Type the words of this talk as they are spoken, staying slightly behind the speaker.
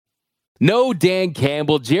No Dan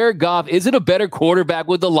Campbell. Jared Goff isn't a better quarterback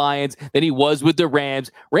with the Lions than he was with the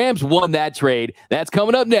Rams. Rams won that trade. That's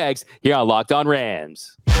coming up next here on Locked On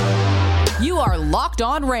Rams. You are Locked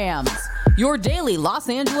On Rams, your daily Los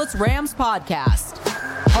Angeles Rams podcast.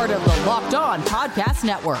 Part of the Locked On Podcast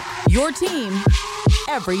Network, your team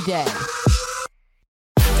every day.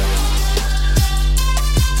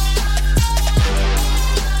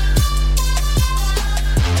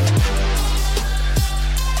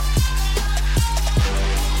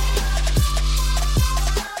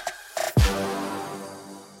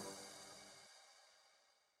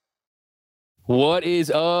 What is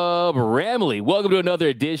up, Ramley? Welcome to another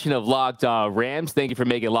edition of Locked On Rams. Thank you for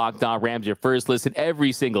making Locked On Rams your first listen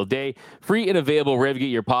every single day. Free and available wherever you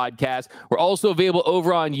get your podcast. We're also available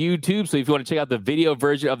over on YouTube, so if you want to check out the video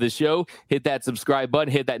version of the show, hit that subscribe button,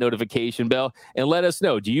 hit that notification bell, and let us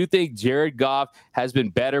know. Do you think Jared Goff has been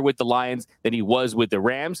better with the Lions than he was with the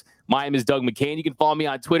Rams? My name is Doug McCain. You can follow me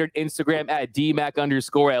on Twitter and Instagram at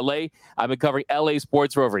DMac_LA. I've been covering LA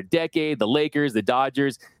sports for over a decade, the Lakers, the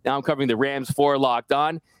Dodgers. Now I'm covering the Rams for Locked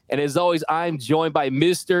On. And as always, I'm joined by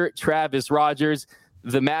Mr. Travis Rogers,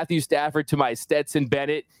 the Matthew Stafford to my Stetson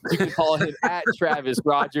Bennett. You can follow him at Travis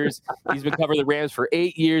Rogers. He's been covering the Rams for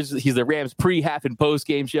 8 years. He's the Rams pre, half, and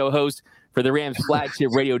post-game show host for the Rams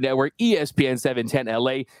flagship radio network, ESPN 710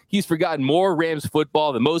 LA. He's forgotten more Rams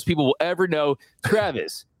football than most people will ever know.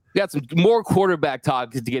 Travis, we got some more quarterback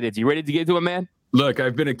talk to get into. You ready to get into it, man? Look,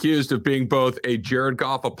 I've been accused of being both a Jared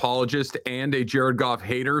Goff apologist and a Jared Goff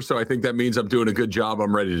hater, so I think that means I'm doing a good job.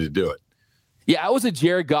 I'm ready to do it. Yeah, I was a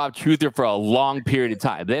Jared Goff truther for a long period of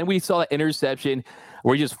time. Then we saw that interception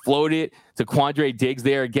where he just floated to Quandre Diggs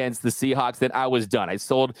there against the Seahawks. Then I was done. I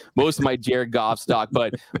sold most of my Jared Goff stock,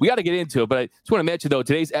 but we got to get into it. But I just want to mention, though,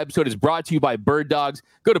 today's episode is brought to you by Bird Dogs.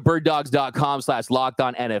 Go to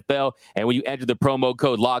birddogs.com/LockedOnNFL, and when you enter the promo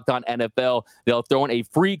code LockedOnNFL, they'll throw in a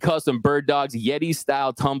free custom Bird Dogs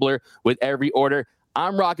Yeti-style tumbler with every order.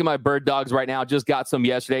 I'm rocking my Bird Dogs right now. Just got some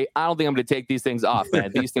yesterday. I don't think I'm going to take these things off, man.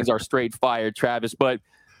 These things are straight fire, Travis. But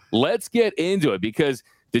let's get into it because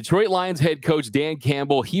Detroit Lions head coach Dan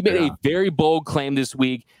Campbell, he made a very bold claim this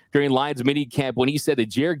week during Lions mini camp when he said that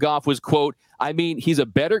Jared Goff was, quote, I mean, he's a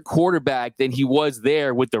better quarterback than he was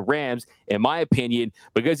there with the Rams, in my opinion,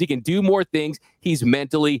 because he can do more things. He's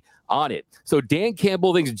mentally on it. So Dan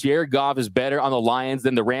Campbell thinks Jared Goff is better on the Lions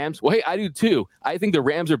than the Rams. Well, hey, I do too. I think the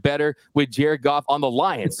Rams are better with Jared Goff on the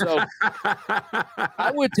Lions. So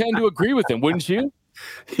I would tend to agree with him, wouldn't you?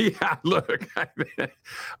 Yeah, look,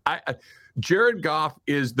 Jared Goff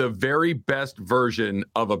is the very best version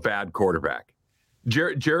of a bad quarterback.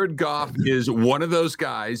 Jared Goff is one of those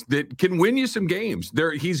guys that can win you some games.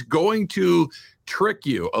 He's going to trick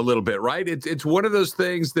you a little bit, right? It's one of those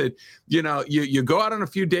things that, you know, you go out on a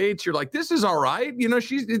few dates, you're like, this is all right. You know,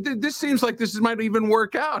 this seems like this might even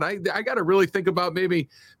work out. I got to really think about maybe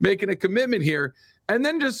making a commitment here. And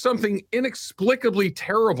then just something inexplicably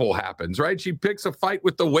terrible happens, right? She picks a fight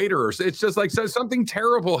with the waiter. It's just like something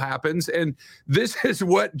terrible happens. And this is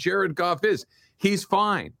what Jared Goff is. He's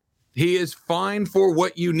fine. He is fine for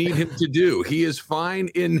what you need him to do. He is fine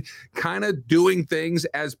in kind of doing things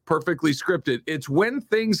as perfectly scripted. It's when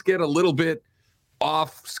things get a little bit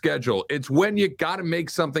off schedule. It's when you got to make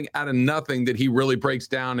something out of nothing that he really breaks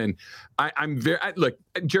down. And look,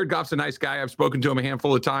 Jared Goff's a nice guy. I've spoken to him a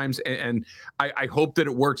handful of times, and I hope that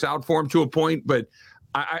it works out for him to a point. But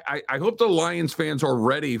I hope the Lions fans are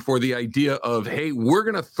ready for the idea of, hey, we're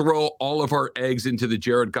going to throw all of our eggs into the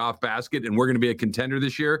Jared Goff basket, and we're going to be a contender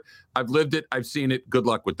this year. I've lived it. I've seen it. Good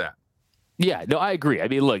luck with that. Yeah, no, I agree. I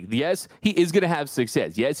mean, look, yes, he is going to have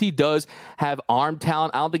success. Yes, he does have arm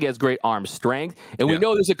talent. I don't think he has great arm strength. And we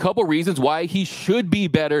know there's a couple reasons why he should be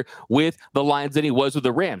better with the Lions than he was with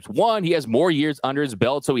the Rams. One, he has more years under his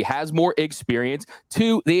belt, so he has more experience.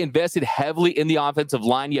 Two, they invested heavily in the offensive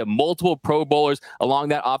line. You have multiple Pro Bowlers along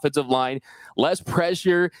that offensive line. Less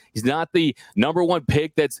pressure. He's not the number one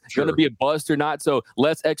pick that's going to be a bust or not, so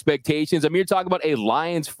less expectations. I mean, you're talking about a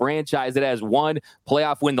Lions franchise that has one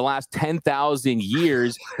playoff win the last 10,000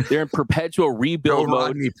 years. They're in perpetual rebuild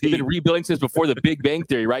mode. They've been rebuilding since before the Big Bang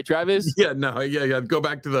Theory, right, Travis? Yeah. Go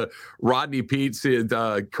back to the Rodney Pete's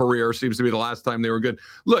career. Seems to be the last time they were good.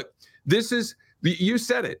 Look, you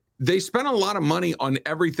said it. They spent a lot of money on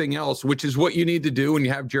everything else, which is what you need to do when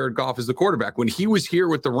you have Jared Goff as the quarterback. When he was here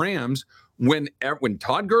with the Rams, when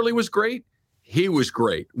Todd Gurley was great, he was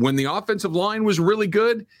great. When the offensive line was really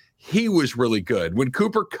good, he was really good. When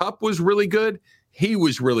Cooper Kupp was really good, he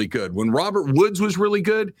was really good. When Robert Woods was really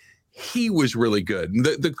good, he was really good.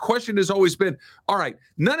 The question has always been, all right,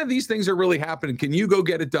 none of these things are really happening. Can you go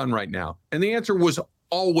get it done right now? And the answer was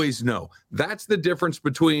always know. That's the difference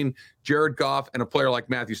between Jared Goff and a player like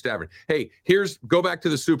Matthew Stafford. Hey, go back to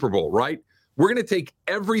the Super Bowl, right? We're going to take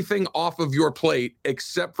everything off of your plate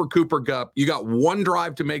except for Cooper Kupp. You got one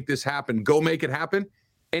drive to make this happen. Go make it happen.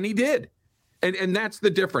 And he did. And that's the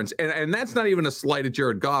difference. And that's not even a slight at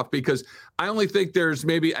Jared Goff, because I only think there's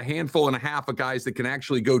maybe a handful and a half of guys that can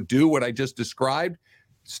actually go do what I just described.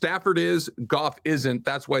 Stafford is, Goff isn't.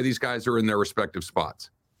 That's why these guys are in their respective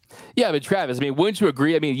spots. Yeah, but Travis, I mean, wouldn't you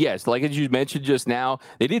agree? I mean, yes, like as you mentioned just now,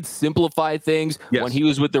 they did simplify things. Yes. When he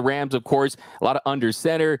was with the Rams, of course, a lot of under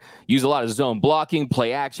center, use a lot of zone blocking,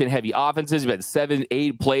 play action, heavy offenses. You've had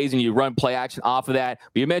 7-8 plays and you run play action off of that.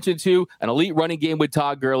 But you mentioned too, an elite running game with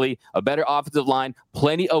Todd Gurley, a better offensive line,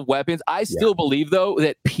 plenty of weapons. I still believe, though,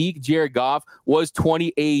 that peak Jared Goff was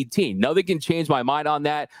 2018. Nothing can change my mind on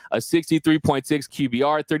that. A 63.6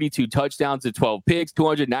 QBR, 32 touchdowns to 12 picks,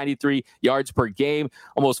 293 yards per game,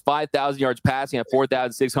 almost 5,000 yards passing at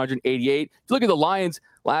 4,688. If you look at the Lions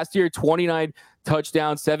last year, 29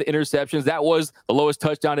 touchdowns, 7 interceptions. That was the lowest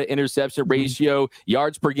touchdown to interception ratio.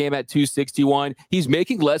 Yards per game at 261. He's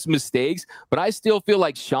making less mistakes, but I still feel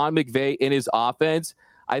like Sean McVay in his offense,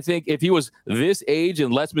 I think if he was this age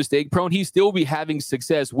and less mistake prone, he'd still be having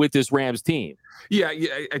success with this Rams team. Yeah,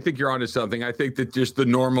 I think you're onto something. I think that just the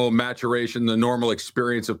normal maturation, the normal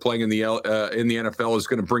experience of playing in the NFL is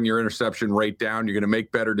going to bring your interception rate down. You're going to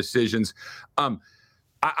make better decisions.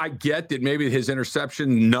 I get that maybe his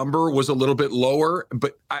interception number was a little bit lower,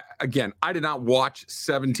 but I did not watch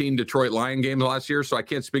 17 Detroit Lion games last year, so I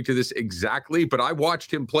can't speak to this exactly, but I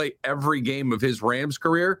watched him play every game of his Rams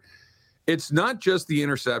career. It's not just the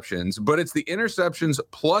interceptions, but it's the interceptions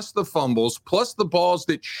plus the fumbles, plus the balls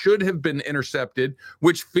that should have been intercepted,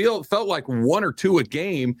 which felt like 1 or 2 a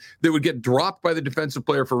game that would get dropped by the defensive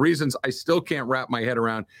player for reasons I still can't wrap my head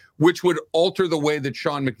around, which would alter the way that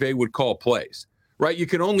Sean McVay would call plays. Right? You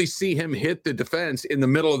can only see him hit the defense in the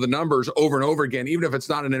middle of the numbers over and over again, even if it's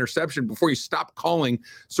not an interception, before you stop calling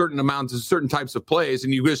certain types of plays,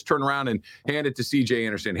 and you just turn around and hand it to CJ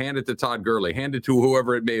Anderson, hand it to Todd Gurley, hand it to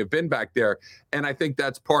whoever it may have been back there. And I think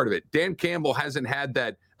that's part of it. Dan Campbell hasn't had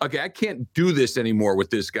that, okay, I can't do this anymore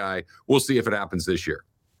with this guy. We'll see if it happens this year.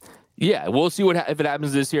 Yeah, we'll see if it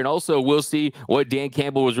happens this year. And also, we'll see what Dan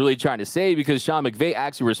Campbell was really trying to say, because Sean McVay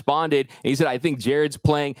actually responded. And he said, I think Jared's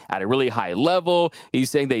playing at a really high level. He's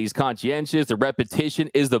saying that he's conscientious. The repetition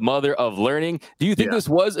is the mother of learning. Do you think this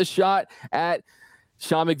was a shot at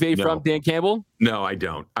Sean McVay from Dan Campbell? No, I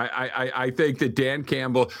don't. I think that Dan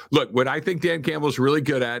Campbell, look, what I think Dan Campbell's really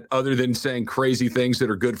good at, other than saying crazy things that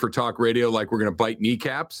are good for talk radio, like we're going to bite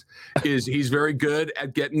kneecaps, is he's very good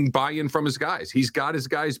at getting buy-in from his guys. He's got his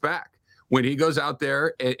guys back. When he goes out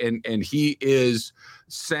there and he is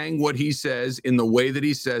saying what he says in the way that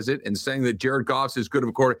he says it, and saying that Jared Goff's as good of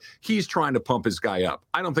a quarterback, he's trying to pump his guy up.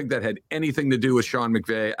 I don't think that had anything to do with Sean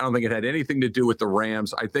McVay. I don't think it had anything to do with the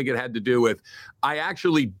Rams. I think it had to do with, I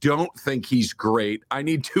actually don't think he's great. I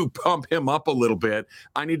need to pump him up a little bit.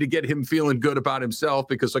 I need to get him feeling good about himself,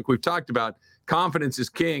 because like we've talked about, confidence is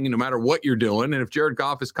king no matter what you're doing. And if Jared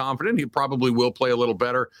Goff is confident, he probably will play a little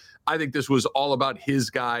better. I think this was all about his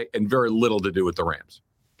guy and very little to do with the Rams.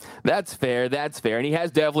 That's fair. And he has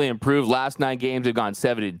definitely improved. Last 9 games have gone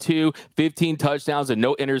 7-2, 15 touchdowns and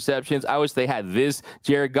no interceptions. I wish they had this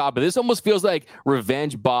Jared Goff, but this almost feels like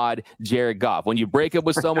revenge bod Jared Goff. When you break up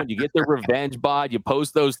with someone, you get the revenge bod, you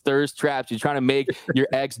post those thirst traps, you're trying to make your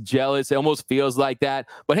ex jealous. It almost feels like that.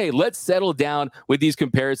 But hey, let's settle down with these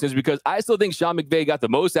comparisons, because I still think Sean McVay got the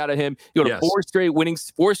most out of him. You know, 4 straight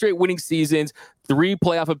winning seasons, 3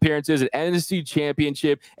 playoff appearances, an NFC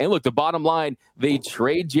championship. And look, the bottom line, they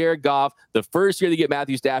trade Jared Goff. The first year they get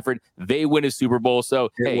Matthew Stafford, they win a Super Bowl. So,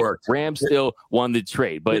 worked. Rams still won the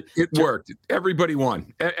trade. But it worked. Everybody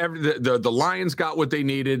won. The Lions got what they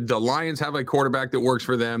needed. The Lions have a quarterback that works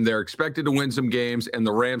for them. They're expected to win some games, and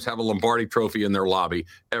the Rams have a Lombardi trophy in their lobby.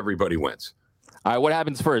 Everybody wins. All right, what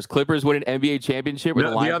happens first? Clippers win an NBA championship? Or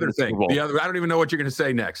the other thing. I don't even know what you're going to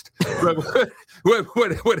say next. If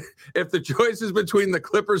the choice is between the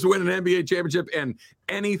Clippers win an NBA championship and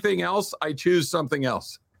anything else, I choose something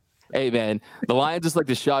else. Hey, man, the Lions is like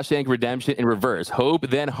the Shawshank Redemption in reverse. Hope,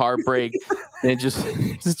 then heartbreak, and it's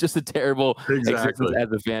just a terrible existence as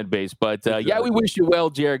a fan base. But, we wish you well,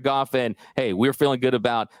 Jared Goff, and, hey, we're feeling good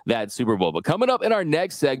about that Super Bowl. But coming up in our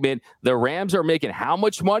next segment, the Rams are making how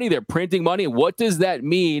much money? They're printing money. What does that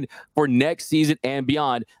mean for next season and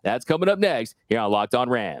beyond? That's coming up next here on Locked On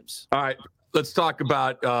Rams. All right. Let's talk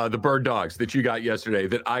about the bird dogs that you got yesterday,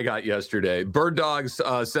 that I got yesterday. Bird dogs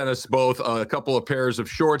sent us both a couple of pairs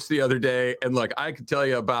of shorts the other day. And look, I can tell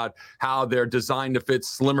you about how they're designed to fit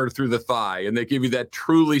slimmer through the thigh. And they give you that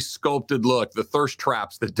truly sculpted look, the thirst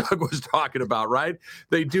traps that Doug was talking about, right?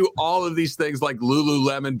 They do all of these things like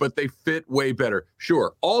Lululemon, but they fit way better.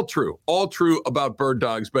 Sure, all true about bird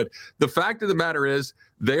dogs. But the fact of the matter is,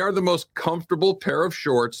 they are the most comfortable pair of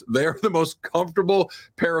shorts. They are the most comfortable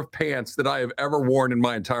pair of pants that I have ever worn in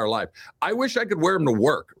my entire life. I wish I could wear them to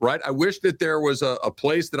work, right? I wish that there was a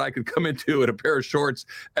place that I could come into in a pair of shorts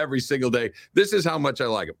every single day. This is how much I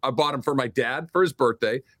like them. I bought them for my dad for his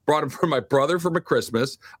birthday, brought them for my brother for my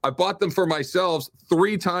Christmas. I bought them for myself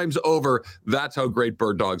 3 times over. That's how great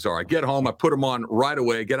bird dogs are. I get home, I put them on right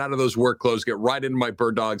away, get out of those work clothes, get right into my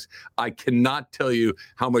bird dogs. I cannot tell you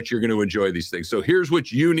how much you're going to enjoy these things. So here's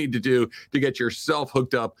what you need to do to get yourself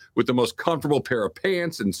hooked up with the most comfortable pair of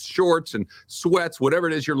pants and shorts and sweats, whatever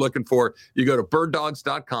it is you're looking for. You go to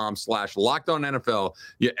birddogs.com/LockedOnNFL.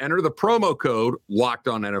 You enter the promo code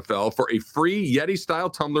LockedOnNFL for a free Yeti style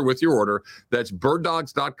tumbler with your order. That's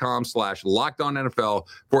birddogs.com/LockedOnNFL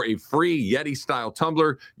for a free Yeti style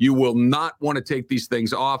tumbler. You will not want to take these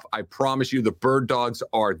things off. I promise you, the bird dogs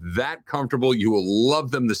are that comfortable. You will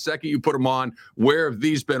love them the second you put them on. Where have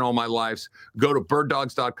these been all my life? Go to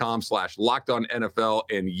birddogs.com/LockedOnNFL.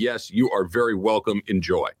 And yes, you are very welcome.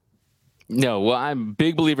 Enjoy. No, well, I'm a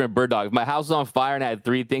big believer in bird dogs. If my house was on fire and I had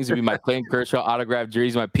 3 things. It'd be my Clayton Kershaw autographed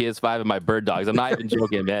jerseys, my PS5, and my bird dogs. I'm not even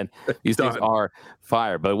joking, man. These things are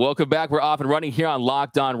fire. But welcome back. We're off and running here on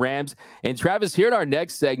Locked On Rams. And Travis, here in our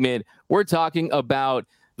next segment, we're talking about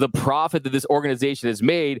the profit that this organization has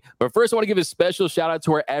made. But first, I want to give a special shout out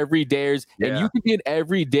to our everydayers. Yeah. And you can be an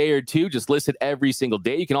everydayer too. Just listen every single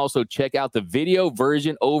day. You can also check out the video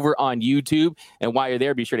version over on YouTube. And while you're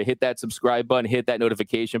there, be sure to hit that subscribe button, hit that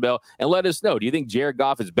notification bell, and let us know. Do you think Jared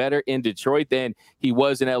Goff is better in Detroit than he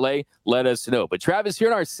was in LA? Let us know. But Travis, here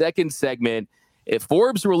in our second segment,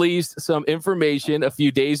 Forbes released some information a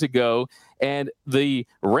few days ago, and the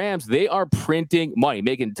Rams, they are printing money,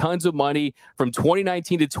 making tons of money from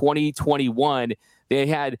 2019 to 2021. They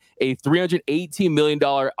had a $318 million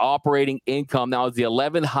operating income. That was the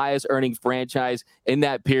 11th highest earning franchise in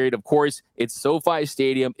that period. Of course, it's SoFi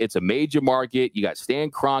Stadium. It's a major market. You got Stan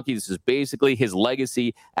Kroenke. This is basically his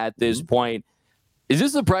legacy at this point. Does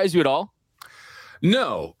this surprise you at all?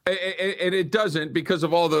 No, and it doesn't, because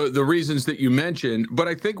of all the reasons that you mentioned. But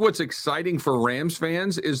I think what's exciting for Rams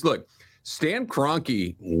fans is, look, Stan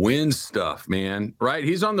Kroenke wins stuff, man, right?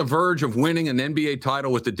 He's on the verge of winning an NBA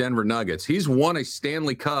title with the Denver Nuggets. He's won a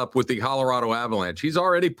Stanley Cup with the Colorado Avalanche. He's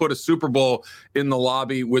already put a Super Bowl in the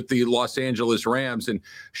lobby with the Los Angeles Rams. And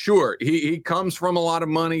sure, he comes from a lot of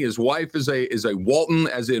money. His wife is a Walton,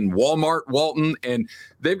 as in Walmart Walton, and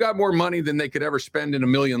they've got more money than they could ever spend in a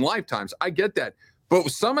million lifetimes. I get that. But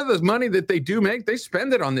some of the money that they do make, they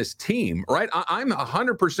spend it on this team, right? I'm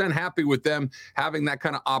 100% happy with them having that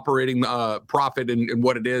kind of operating profit in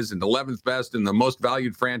what it is, and 11th best and the most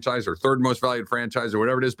valued franchise, or third most valued franchise, or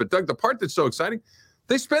whatever it is. But Doug, the part that's so exciting,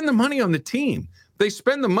 they spend the money on the team. They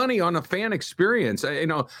spend the money on a fan experience.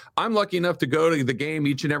 I'm lucky enough to go to the game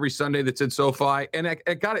each and every Sunday that's at SoFi, and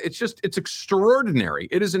it's extraordinary.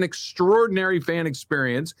 It is an extraordinary fan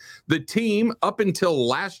experience. The team, up until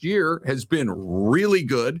last year, has been really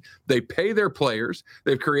good. They pay their players.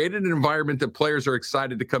 They've created an environment that players are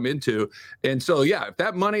excited to come into. And so, yeah, if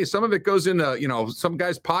that money, some of it goes into, some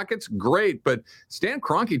guys' pockets, great. But Stan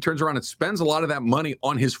Kroenke turns around and spends a lot of that money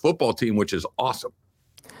on his football team, which is awesome.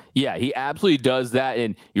 Yeah, he absolutely does that,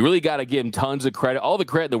 and you really got to give him tons of credit, all the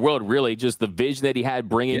credit in the world, really, just the vision that he had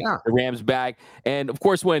bringing the Rams back. And, of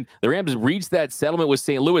course, when the Rams reached that settlement with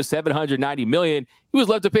St. Louis, $790 million, he was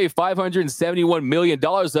left to pay $571 million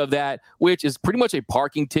of that, which is pretty much a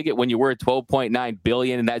parking ticket when you were at $12.9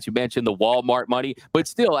 billion, and as you mentioned, the Walmart money. But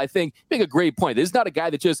still, I think you make a great point. This is not a guy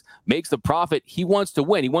that just makes the profit. He wants to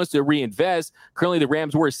win. He wants to reinvest. Currently, the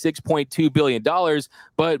Rams were $6.2 billion.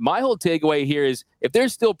 But my whole takeaway here is, if they're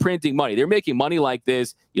still printing money, they're making money like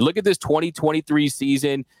this. You look at this 2023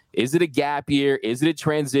 season. Is it a gap year? Is it a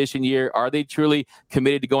transition year? Are they truly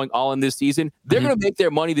committed to going all in this season? They're going to make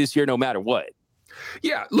their money this year no matter what.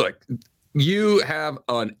 Yeah, look, you have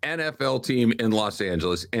an NFL team in Los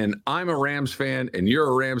Angeles, and I'm a Rams fan, and you're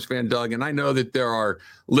a Rams fan, Doug, and I know that there are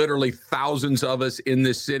literally thousands of us in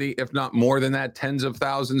this city, if not more than that, tens of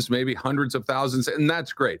thousands, maybe hundreds of thousands, and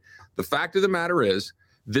that's great. The fact of the matter is,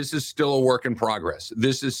 this is still a work in progress.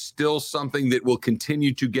 This is still something that will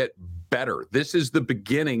continue to get better. This is the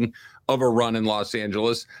beginning of a run in Los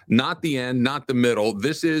Angeles, not the end, not the middle.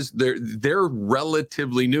 This is they're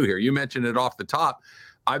relatively new here. You mentioned it off the top.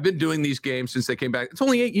 I've been doing these games since they came back. It's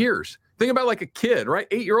only 8 years. Think about like a kid, right?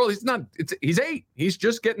 8-year-old. He's 8. He's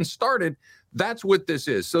just getting started. That's what this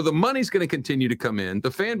is. So the money's going to continue to come in.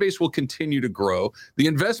 The fan base will continue to grow. The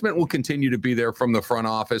investment will continue to be there from the front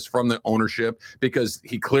office, from the ownership, because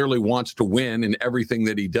he clearly wants to win in everything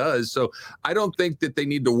that he does. So I don't think that they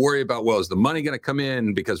need to worry about, well, is the money going to come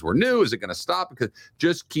in because we're new? Is it going to stop? Because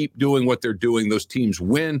just keep doing what they're doing. Those teams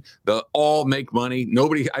win. They'll all make money.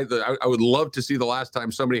 I would love to see the last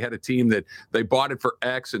time somebody had a team that they bought it for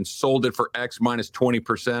X and sold it for X minus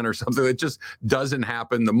 20% or something. It just doesn't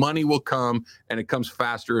happen. The money will come, and it comes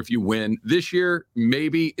faster if you win. This year,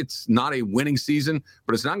 maybe it's not a winning season,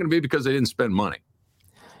 but it's not going to be because they didn't spend money.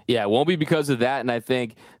 Yeah, it won't be because of that. And I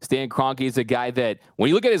think Stan Kroenke is a guy that, when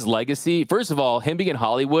you look at his legacy, first of all, him being in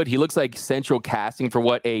Hollywood, he looks like central casting for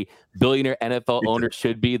what a billionaire NFL owner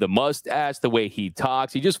should be. The mustache, the way he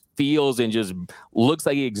talks, he just feels and just looks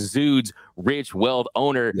like he exudes rich, wealth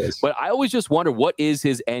owner. Yes. But I always just wonder, what is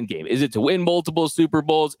his end game? Is it to win multiple Super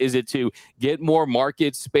Bowls? Is it to get more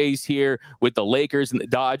market space here with the Lakers and the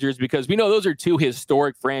Dodgers? Because we know those are two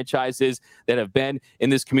historic franchises that have been in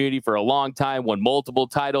this community for a long time, won multiple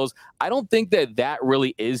titles. I don't think that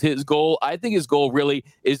really is his goal. I think his goal really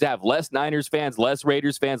is to have less Niners fans, less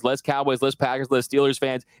Raiders fans, less Cowboys, less Packers, less Steelers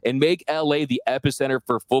fans, and make LA the epicenter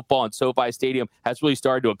for football, and SoFi Stadium has really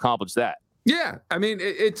started to accomplish that. Yeah, I mean,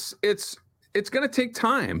 it's going to take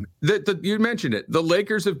time. You mentioned it. The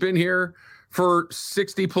Lakers have been here for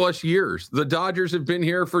 60 plus years. The Dodgers have been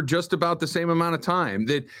here for just about the same amount of time.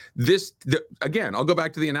 Again, I'll go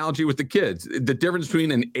back to the analogy with the kids. The difference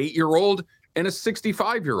between an 8-year-old and a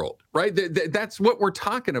 65-year-old, right? That's what we're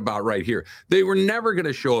talking about right here. They were never going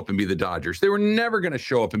to show up and be the Dodgers. They were never going to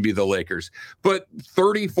show up and be the Lakers. But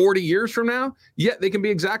 30, 40 years from now, yeah, they can be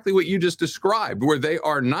exactly what you just described, where they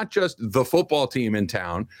are not just the football team in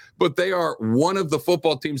town, but they are one of the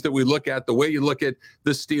football teams that we look at, the way you look at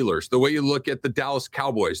the Steelers, the way you look at the Dallas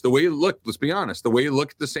Cowboys, the way you look, let's be honest, the way you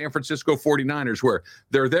look at the San Francisco 49ers, where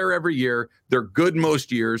they're there every year, they're good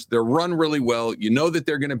most years, they're run really well, you know that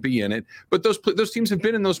they're going to be in it, but those teams have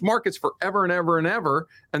been in those markets forever and ever and ever,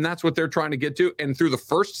 and that's what they're trying to get to. And through the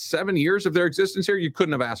first 7 years of their existence here, you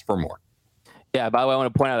couldn't have asked for more. Yeah, by the way, I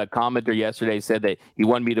want to point out a commenter yesterday said that he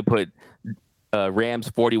wanted me to put Rams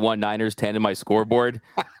 41, Niners 10 in my scoreboard.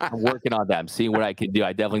 I'm working on that. I'm seeing what I can do.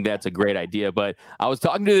 I definitely think that's a great idea. But I was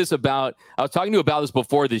talking to you about this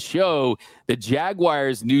before the show. The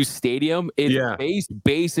Jaguars' new stadium is based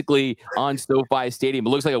basically on SoFi Stadium. It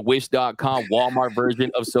looks like a Wish.com Walmart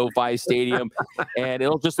version of SoFi Stadium. And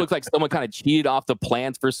it'll just look like someone kind of cheated off the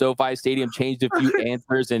plans for SoFi Stadium, changed a few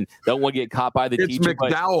answers, and don't want to get caught by the teacher. It's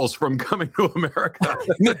McDowell's from Coming to America.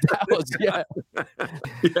 McDowell's, yeah.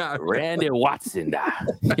 Yeah. Randy Watson.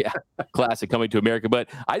 Yeah, classic Coming to America. But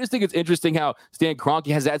I just think it's interesting how Stan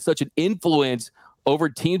Kroenke has had such an influence over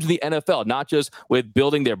teams in the NFL, not just with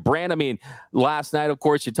building their brand. I mean, last night, of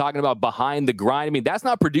course, you're talking about Behind the Grind. I mean, that's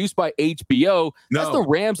not produced by HBO. That's the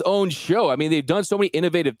Rams' own show. I mean, they've done so many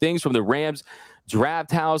innovative things, from the Rams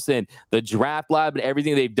Draft House and the Draft Lab and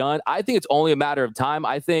everything they've done. I think it's only a matter of time.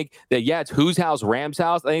 I think that, it's whose house, Rams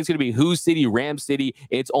house. I think it's going to be whose city, Rams city.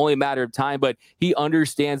 It's only a matter of time, but he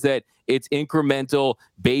understands that it's incremental,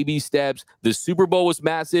 baby steps. The Super Bowl was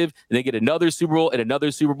massive, and they get another Super Bowl and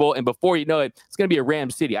another Super Bowl, and before you know it, it's going to be a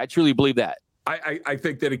Rams city. I truly believe that. I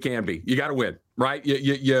think that it can be. You got to win, right?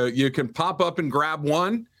 You can pop up and grab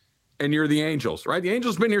one, and you're the Angels, right? The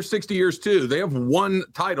Angels been here 60 years too. They have one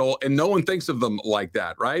title, and no one thinks of them like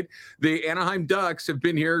that, right? The Anaheim Ducks have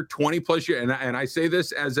been here 20 plus years, and I say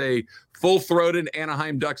this as a full-throated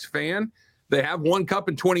Anaheim Ducks fan. They have one cup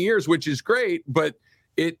in 20 years, which is great, but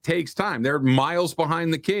it takes time. They're miles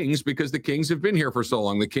behind the Kings because the Kings have been here for so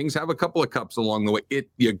long. The Kings have a couple of cups along the way.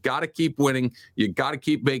 You got to keep winning. You got to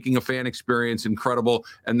keep making a fan experience incredible,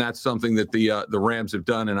 and that's something that the Rams have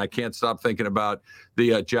done. And I can't stop thinking about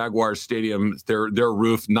the Jaguars stadium, their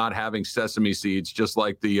roof not having sesame seeds, just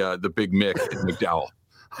like the Big Mick in McDowell.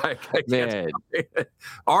 I Man,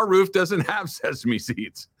 our roof doesn't have sesame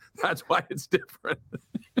seeds. That's why it's different.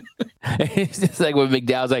 It's just like when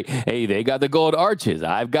McDowell's like, hey, they got the gold arches.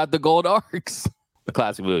 I've got the gold arcs. The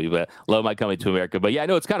classic movie, but love my Coming to America. But yeah, I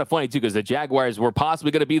know it's kind of funny too, because the Jaguars were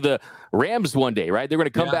possibly going to be the Rams one day, right? They're going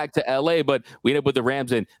to come back to LA, but we end up with the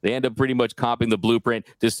Rams, and they end up pretty much copying the blueprint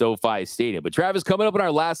to SoFi Stadium. But Travis, coming up in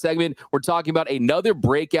our last segment, we're talking about another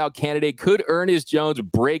breakout candidate. Could Ernest Jones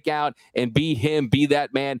break out and be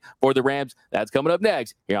that man for the Rams? That's coming up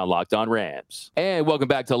next here on Locked On Rams. And welcome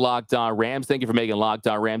back to Locked On Rams. Thank you for making Locked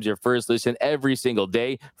On Rams your first listen every single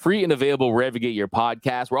day. Free and available wherever you get your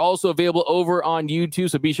podcast. We're also available over on YouTube YouTube,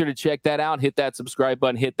 so be sure to check that out. Hit that subscribe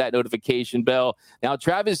button, hit that notification bell. Now,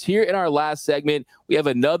 Travis, here in our last segment, we have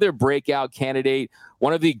another breakout candidate,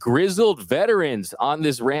 one of the grizzled veterans on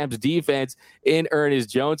this Rams defense in Ernest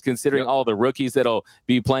Jones, considering all the rookies that'll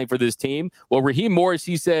be playing for this team. Well, Raheem Morris,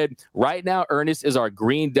 he said, right now, Ernest is our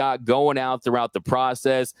green dot going out throughout the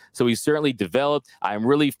process. So he's certainly developed. I'm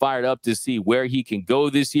really fired up to see where he can go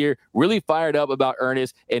this year. Really fired up about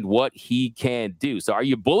Ernest and what he can do. So are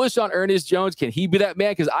you bullish on Ernest Jones? Can he be that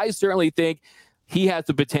man? Because I certainly think he has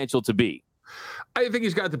the potential to be. I think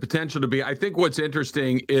he's got the potential to be. I think what's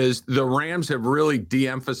interesting is the Rams have really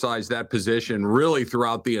de-emphasized that position really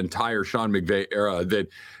throughout the entire Sean McVay era. That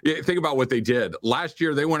think about what they did. Last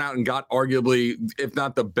year, they went out and got arguably, if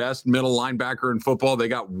not the best middle linebacker in football, they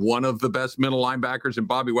got one of the best middle linebackers in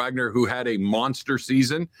Bobby Wagner, who had a monster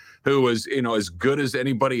season, who was, as good as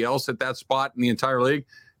anybody else at that spot in the entire league.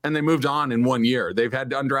 And they moved on in 1 year. They've had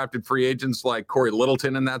undrafted free agents like Corey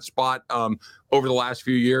Littleton in that spot over the last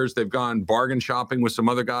few years. They've gone bargain shopping with some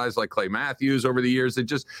other guys like Clay Matthews over the years.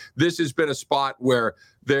 This has been a spot where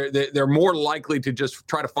they're more likely to just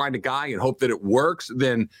try to find a guy and hope that it works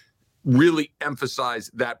than really emphasize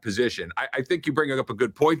that position. I think you bring up a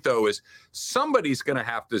good point, though, is somebody's going to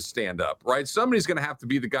have to stand up, right? Somebody's going to have to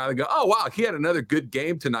be the guy that go, oh, wow, he had another good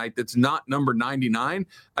game tonight that's not number 99.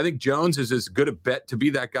 I think Jones is as good a bet to be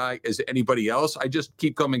that guy as anybody else. I just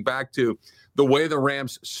keep coming back to the way the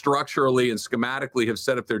Rams structurally and schematically have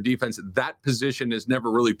set up their defense. That position has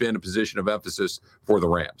never really been a position of emphasis for the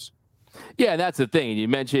Rams. Yeah, that's the thing. You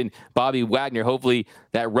mentioned Bobby Wagner. Hopefully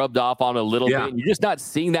that rubbed off on him a little bit. You're just not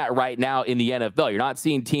seeing that right now in the NFL. You're not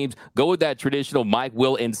seeing teams go with that traditional Mike,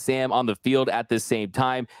 Will, and Sam on the field at the same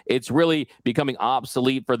time. It's really becoming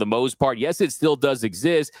obsolete for the most part. Yes, it still does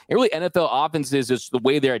exist. And really, NFL offenses, just the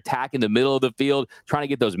way they're attacking the middle of the field, trying to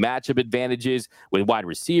get those matchup advantages with wide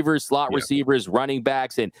receivers, slot receivers, running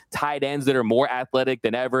backs, and tight ends that are more athletic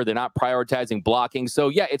than ever. They're not prioritizing blocking. So,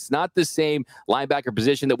 yeah, it's not the same linebacker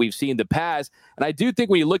position that we've seen in the past. And I do think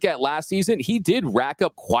when you look at last season, he did rack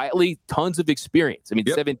up quietly tons of experience. I mean,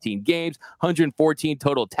 17 games, 114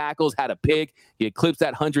 total tackles, had a pick. He eclipsed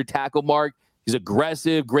that 100 tackle mark. He's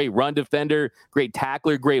aggressive, great run defender, great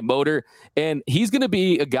tackler, great motor. And he's going to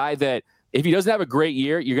be a guy that if he doesn't have a great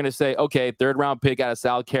year, you're going to say, okay, third round pick out of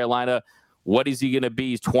South Carolina. What is he going to be?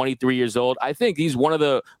 He's 23 years old. I think he's one of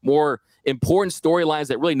the more important storylines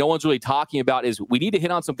that really no one's really talking about is we need to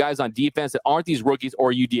hit on some guys on defense that aren't these rookies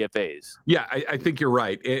or UDFAs. Yeah, I think you're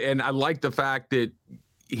right. And I like the fact that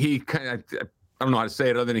he kind of, I don't know how to say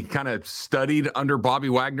it other than he kind of studied under Bobby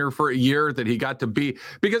Wagner for a year, that he got to be,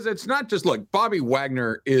 because it's not just, look, Bobby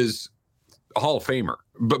Wagner is a Hall of Famer,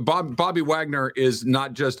 but Bobby Wagner is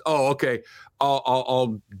not just, oh, okay,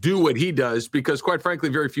 I'll do what he does, because quite frankly,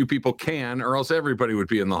 very few people can, or else everybody would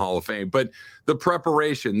be in the Hall of Fame. But the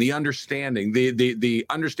preparation, the understanding, the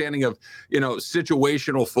understanding of,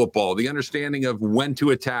 situational football, the understanding of when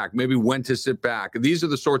to attack, maybe when to sit back. These are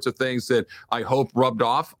the sorts of things that I hope rubbed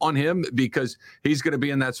off on him, because he's going to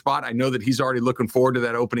be in that spot. I know that he's already looking forward to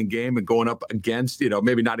that opening game and going up against,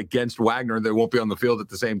 maybe not against Wagner. They won't be on the field at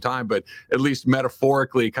the same time, but at least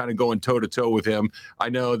metaphorically kind of going toe to toe with him. I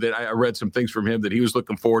know that I read some things from him that he was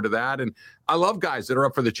looking forward to that. And I love guys that are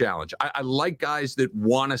up for the challenge. I like guys that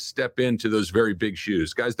want to step into those very big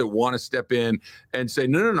shoes, guys that want to step in and say,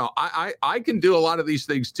 no, I can do a lot of these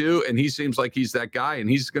things too. And he seems like he's that guy, and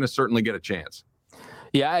he's going to certainly get a chance.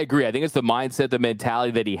 Yeah, I agree. I think it's the mindset, the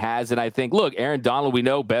mentality that he has. And I think, look, Aaron Donald, we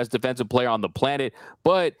know, best defensive player on the planet,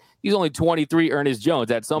 but he's only 23, Ernest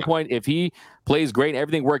Jones. At some point, if he plays great and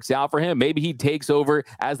everything works out for him, maybe he takes over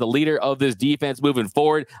as the leader of this defense moving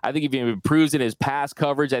forward. I think if he improves in his pass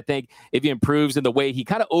coverage, I think if he improves in the way he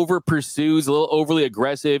kind of over pursues, a little overly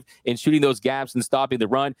aggressive in shooting those gaps and stopping the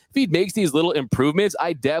run, if he makes these little improvements,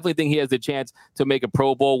 I definitely think he has the chance to make a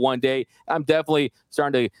Pro Bowl one day. I'm definitely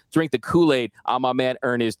starting to drink the Kool-Aid on my man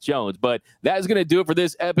Ernest Jones. But that is going to do it for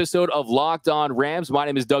this episode of Locked On Rams. My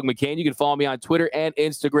name is Doug McCain. You can follow me on Twitter and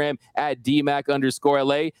Instagram at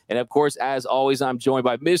DMAC_LA. And of course, as always, I'm joined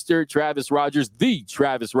by Mr. Travis Rogers, the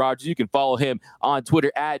Travis Rogers. You can follow him on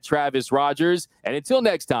Twitter at Travis Rogers. And until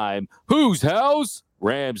next time, whose house?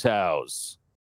 Rams house.